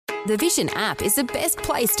The Vision app is the best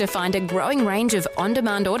place to find a growing range of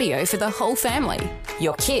on-demand audio for the whole family.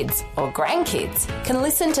 Your kids or grandkids can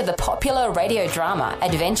listen to the popular radio drama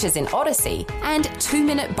Adventures in Odyssey and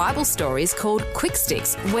 2-minute Bible stories called Quick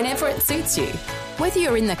Sticks whenever it suits you. Whether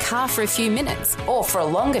you're in the car for a few minutes or for a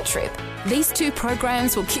longer trip, these 2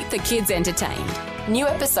 programs will keep the kids entertained. New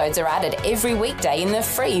episodes are added every weekday in the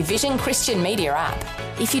free Vision Christian Media app.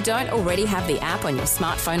 If you don't already have the app on your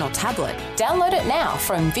smartphone or tablet, download it now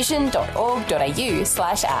from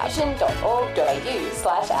vision.org.au/app.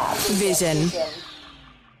 Vision.org.au/app. Vision.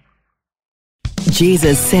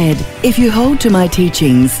 Jesus said, "If you hold to my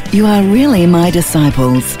teachings, you are really my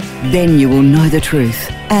disciples. Then you will know the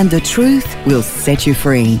truth, and the truth will set you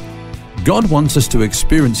free." God wants us to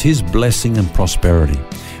experience His blessing and prosperity.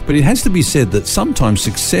 But it has to be said that sometimes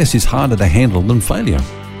success is harder to handle than failure.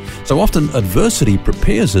 So often adversity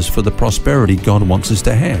prepares us for the prosperity God wants us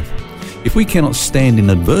to have. If we cannot stand in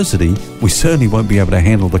adversity, we certainly won't be able to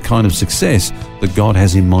handle the kind of success that God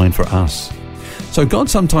has in mind for us. So God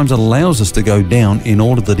sometimes allows us to go down in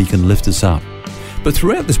order that He can lift us up. But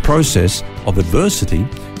throughout this process of adversity,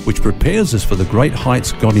 which prepares us for the great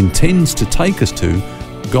heights God intends to take us to,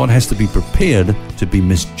 God has to be prepared to be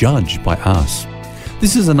misjudged by us.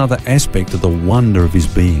 This is another aspect of the wonder of His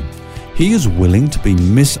being. He is willing to be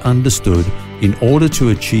misunderstood in order to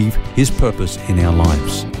achieve His purpose in our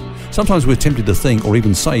lives. Sometimes we're tempted to think or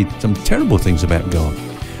even say some terrible things about God.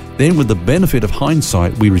 Then with the benefit of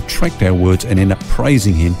hindsight, we retract our words and end up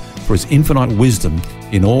praising Him for His infinite wisdom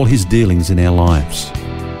in all His dealings in our lives.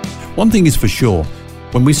 One thing is for sure,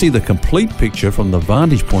 when we see the complete picture from the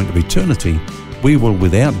vantage point of eternity, we will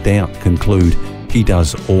without doubt conclude He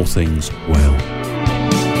does all things well.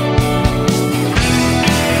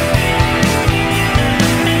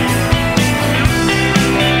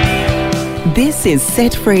 This is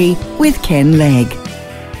Set Free with Ken Legg.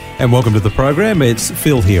 And welcome to the program. It's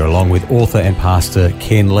Phil here along with author and pastor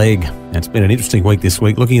Ken Legg. And it's been an interesting week this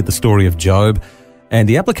week looking at the story of Job and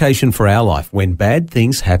the application for our life when bad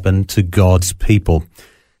things happen to God's people.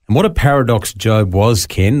 And what a paradox Job was,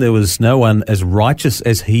 Ken. There was no one as righteous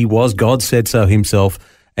as he was. God said so Himself,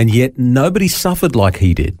 and yet nobody suffered like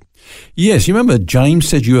he did. Yes, you remember James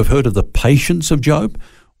said you have heard of the patience of Job?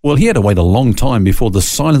 Well, he had to wait a long time before the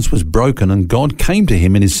silence was broken and God came to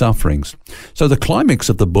him in his sufferings. So the climax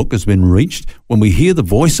of the book has been reached when we hear the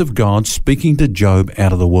voice of God speaking to Job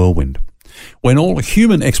out of the whirlwind. When all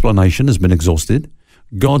human explanation has been exhausted,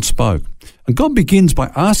 God spoke. And God begins by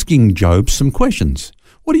asking Job some questions.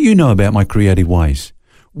 What do you know about my creative ways?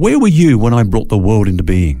 Where were you when I brought the world into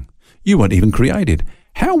being? You weren't even created.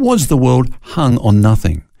 How was the world hung on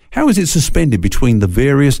nothing? How is it suspended between the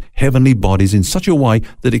various heavenly bodies in such a way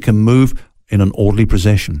that it can move in an orderly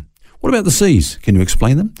procession? What about the seas? Can you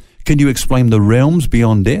explain them? Can you explain the realms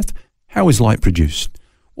beyond death? How is light produced?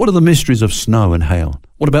 What are the mysteries of snow and hail?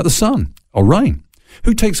 What about the sun or rain?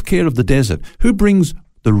 Who takes care of the desert? Who brings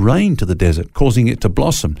the rain to the desert, causing it to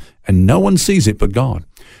blossom, and no one sees it but God?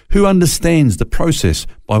 Who understands the process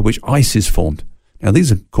by which ice is formed? Now,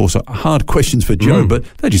 these, of course, are hard questions for Job, but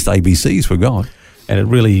they're just ABCs for God. And it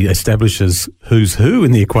really establishes who's who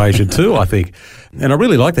in the equation too, I think. And I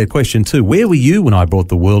really like that question too. Where were you when I brought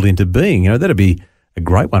the world into being? You know, that'd be a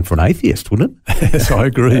great one for an atheist, wouldn't it? Yes, I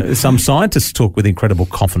agree. Some scientists talk with incredible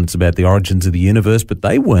confidence about the origins of the universe, but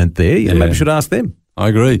they weren't there. You know, maybe we should ask them. I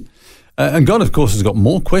agree. And God, of course, has got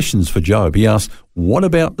more questions for Job. He asks, what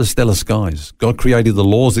about the stellar skies? God created the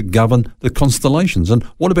laws that govern the constellations. And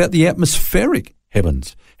what about the atmospheric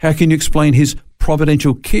heavens? How can you explain His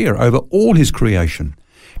providential care over all His creation?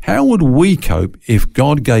 How would we cope if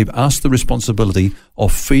God gave us the responsibility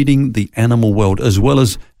of feeding the animal world as well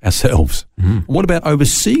as ourselves? What about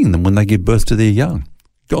overseeing them when they give birth to their young?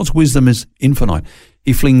 God's wisdom is infinite.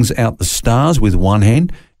 He flings out the stars with one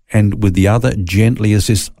hand and with the other gently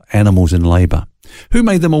assists animals in labour. Who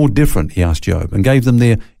made them all different, he asked Job, and gave them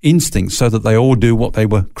their instincts so that they all do what they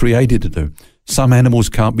were created to do? Some animals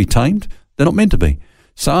can't be tamed. They're not meant to be.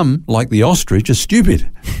 Some, like the ostrich, are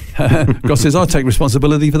stupid. God says, I take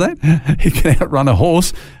responsibility for that. He can outrun a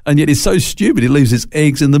horse, and yet he's so stupid he leaves its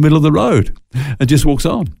eggs in the middle of the road and just walks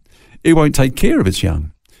on. It won't take care of its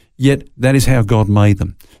young. Yet that is how God made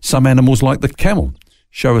them. Some animals, like the camel,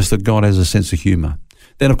 show us that God has a sense of humour.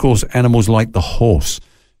 Then, of course, animals like the horse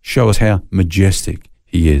show us how majestic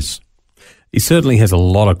He is. He certainly has a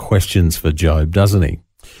lot of questions for Job, doesn't he?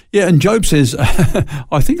 Yeah, and Job says,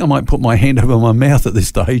 I think I might put my hand over my mouth at this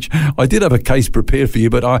stage. I did have a case prepared for you,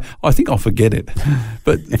 but I think I'll forget it.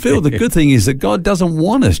 But Phil, the good thing is that God doesn't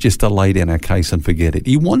want us just to lay down our case and forget it.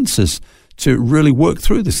 He wants us to really work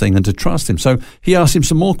through this thing and to trust him. So he asked him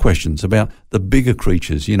some more questions about the bigger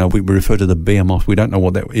creatures. You know, we refer to the behemoth. We don't know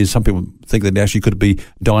what that is. Some people think that it actually could be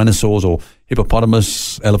dinosaurs or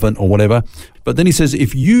hippopotamus, elephant or whatever. But then he says,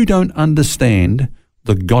 if you don't understand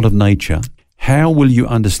the God of nature, how will you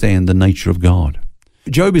understand the nature of God?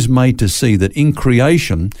 Job is made to see that in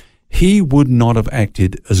creation, he would not have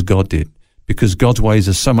acted as God did because God's ways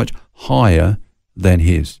are so much higher than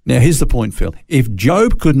his. Now, here's the point, Phil. If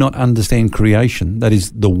Job could not understand creation, that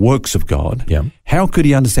is the works of God, how could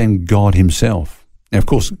he understand God himself? Now, of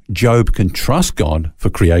course, Job can trust God for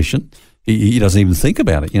creation. He doesn't even think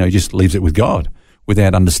about it. You know, he just leaves it with God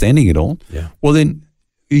without understanding it all. Yeah. Well, then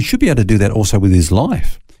he should be able to do that also with his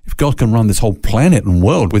life. If God can run this whole planet and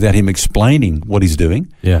world without him explaining what he's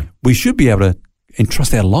doing, we should be able to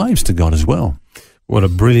entrust our lives to God as well. What a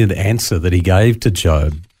brilliant answer that he gave to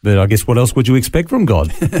Job. But I guess what else would you expect from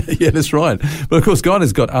God? Yeah, that's right. But of course, God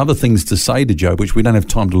has got other things to say to Job, which we don't have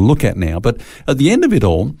time to look at now. But at the end of it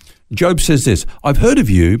all, Job says this, I've heard of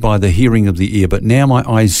you by the hearing of the ear, but now my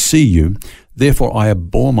eyes see you. Therefore I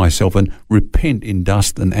abhor myself and repent in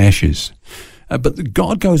dust and ashes. But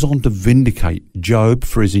God goes on to vindicate Job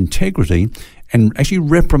for his integrity and actually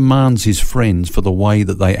reprimands his friends for the way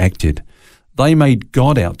that they acted. They made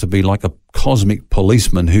God out to be like a cosmic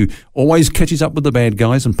policeman who always catches up with the bad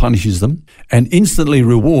guys and punishes them and instantly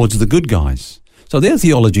rewards the good guys. So their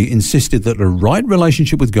theology insisted that a right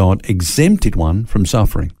relationship with God exempted one from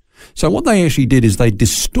suffering. So what they actually did is they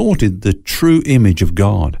distorted the true image of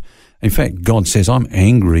God. In fact, God says, I'm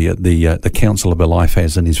angry at the counsel of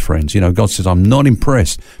Eliphaz and his friends. You know, God says, I'm not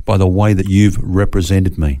impressed by the way that you've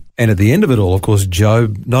represented me. And at the end of it all, of course,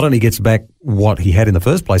 Job not only gets back what he had in the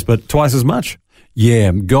first place, but twice as much.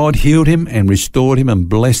 Yeah, God healed him and restored him and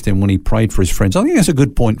blessed him when he prayed for his friends. I think that's a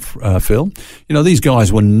good point, Phil. You know, these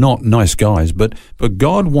guys were not nice guys, but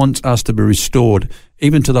God wants us to be restored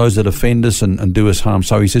even to those that offend us and do us harm.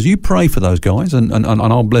 So he says, you pray for those guys and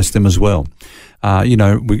I'll bless them as well. You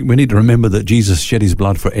know, we need to remember that Jesus shed his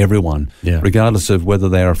blood for everyone, regardless of whether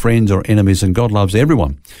they are friends or enemies, and God loves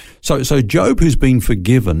everyone. So Job, who's been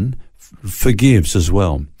forgiven, forgives as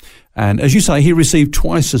well. And as you say, he received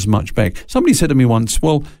twice as much back. Somebody said to me once,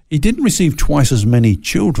 well, he didn't receive twice as many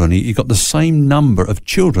children. He got the same number of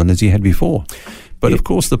children as he had before. But of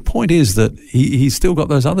course, the point is that he's still got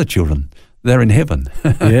those other children. They're in heaven.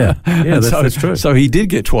 That's true. So he did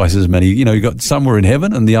get twice as many. You know, he got some were in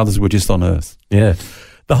heaven and the others were just on earth. Yeah.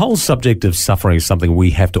 The whole subject of suffering is something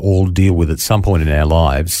we have to all deal with at some point in our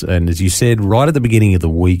lives. And as you said, right at the beginning of the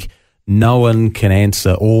week, no one can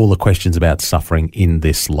answer all the questions about suffering in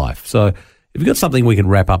this life. So if you've got something we can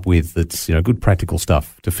wrap up with that's, you know, good practical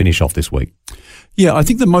stuff to finish off this week. Yeah, I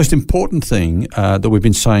think the most important thing that we've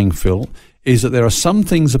been saying, Phil, is that there are some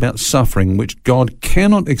things about suffering which God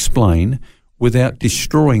cannot explain without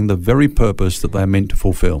destroying the very purpose that they're meant to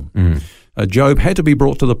fulfill. Job had to be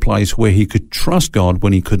brought to the place where he could trust God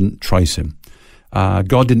when he couldn't trace him.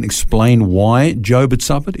 God didn't explain why Job had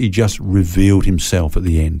suffered. He just revealed himself at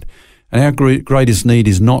the end. And our greatest need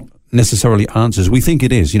is not necessarily answers. We think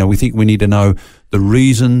it is. You know, we think we need to know the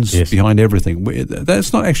reasons behind everything.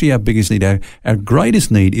 That's not actually our biggest need. Our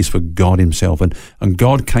greatest need is for God himself. And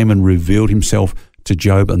God came and revealed himself to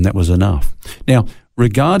Job, and that was enough. Now,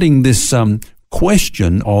 regarding this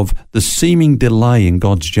question of the seeming delay in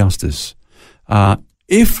God's justice,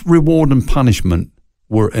 if reward and punishment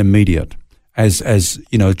were immediate, as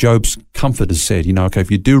you know, Job's comforter said, you know, okay,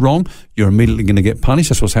 if you do wrong, you're immediately going to get punished.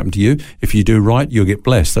 That's what's happened to you. If you do right, you'll get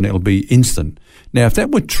blessed, and it'll be instant. Now, if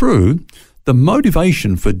that were true, the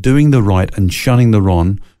motivation for doing the right and shunning the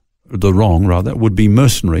wrong would be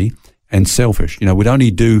mercenary and selfish. You know, we'd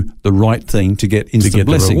only do the right thing to get instant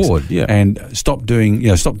blessings, the reward, and stop doing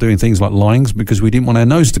things like lying because we didn't want our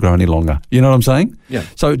nose to grow any longer. You know what I'm saying? Yeah.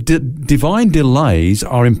 So divine delays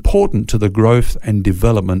are important to the growth and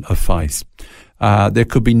development of faith. There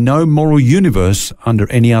could be no moral universe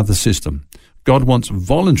under any other system. God wants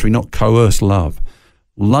voluntary, not coerced love.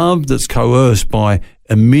 Love that's coerced by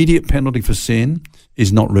immediate penalty for sin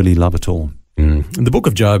is not really love at all. The book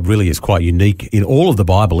of Job really is quite unique in all of the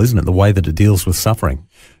Bible, isn't it? The way that it deals with suffering.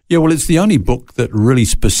 Yeah, well, it's the only book that really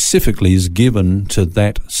specifically is given to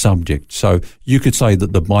that subject. So you could say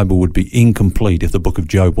that the Bible would be incomplete if the book of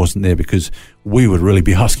Job wasn't there, because we would really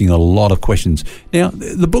be asking a lot of questions. Now,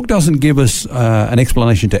 the book doesn't give us an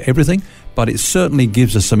explanation to everything, but it certainly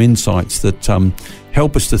gives us some insights that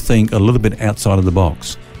help us to think a little bit outside of the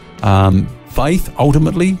box. Faith,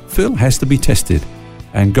 ultimately, Phil, has to be tested.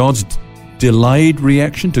 And God's delayed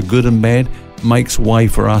reaction to good and bad makes way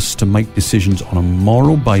for us to make decisions on a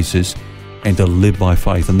moral basis and to live by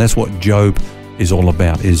faith. And that's what Job is all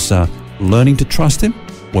about, is learning to trust Him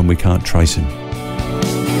when we can't trace Him.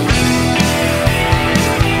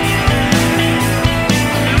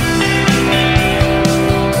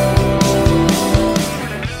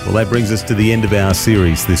 Well, that brings us to the end of our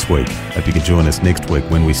series this week. Hope you can join us next week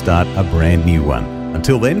when we start a brand new one.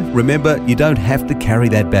 Until then, remember, you don't have to carry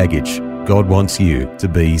that baggage. God wants you to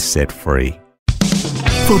be set free.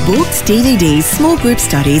 For books, DVDs, small group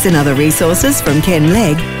studies and other resources from Ken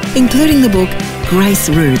Legg, including the book Grace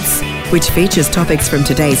Roots, which features topics from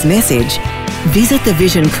today's message, visit the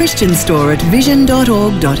Vision Christian store at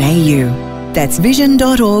vision.org.au. That's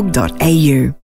vision.org.au.